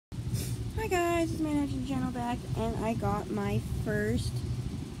Hi guys, it's my Natural Channel back, and I got my first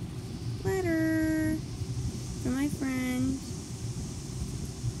letter from my friend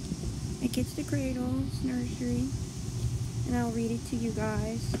at Kids to Cradles Nursery, and I'll read it to you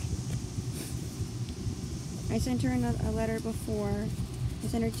guys. I sent her a letter before. I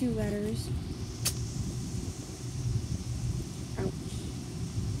sent her 2 letters. Ouch.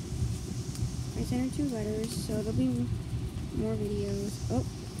 I sent her 2 letters, so there'll be more videos. Oh,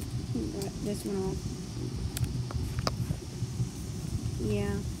 got this one off.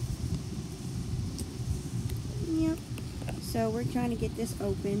 Yeah. Yep. So we're trying to get this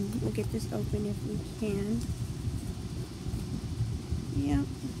open. We'll get this open if we can. Yep.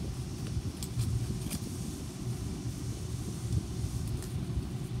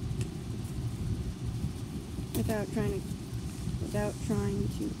 Without trying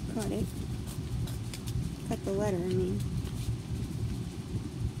to cut it. Cut the letter, I mean.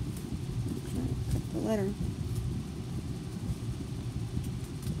 Try to cut the letter.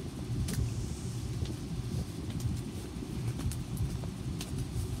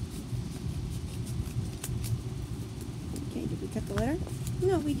 Okay, did we cut the letter?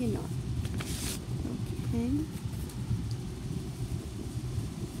 No, we did not. Okay.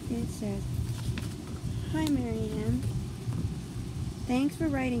 It says, "Hi Marianne. Thanks for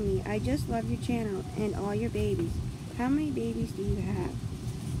writing me. I just love your channel and all your babies. How many babies do you have?"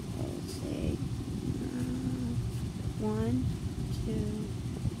 Let's say 1, 2,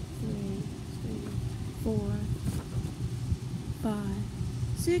 3, 4, 5,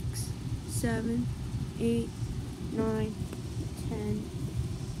 6, 7, 8, 9, 10.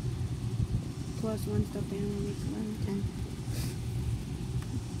 Plus 1 stuffed animal makes 11, 10.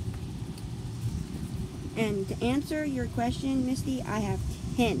 And to answer your question, Misty, I have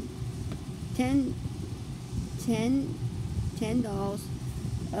 10 dolls.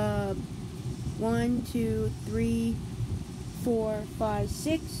 1, 2, 3, 4, 5,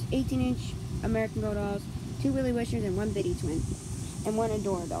 6 18-inch American Girl dolls, 2 Willy Wishers, and 1 Biddy Twin, and 1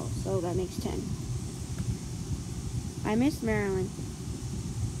 Adora doll. So that makes 10. I miss Maryland.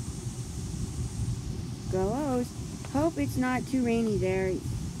 Go O's. Hope it's not too rainy there.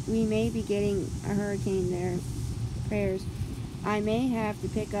 We may be getting a hurricane there. Prayers. I may have to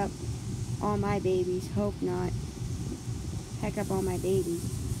pick up all my babies. Hope not. Pack up all my babies.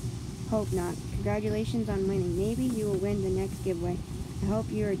 Hope not. Congratulations on winning. Maybe you will win the next giveaway. I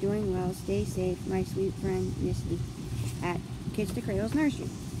hope you are doing well. Stay safe, my sweet friend Misty at Kids to Cradles Nursery.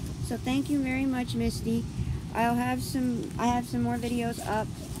 So thank you very much, Misty. I have some more videos up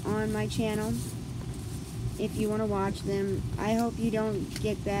on my channel if you want to watch them. I hope you don't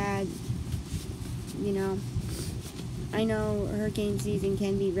get bad. You know, I know hurricane season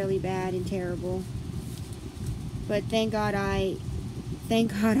can be really bad and terrible, but thank God I'm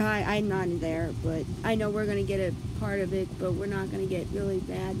not there. But I know we're gonna get a part of it, but we're not gonna get really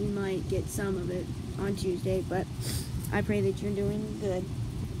bad. We might get some of it on Tuesday, but I pray that you're doing good.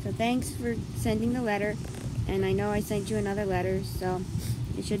 So thanks for sending the letter, and I know I sent you another letter, so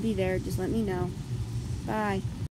it should be there. Just let me know. Bye.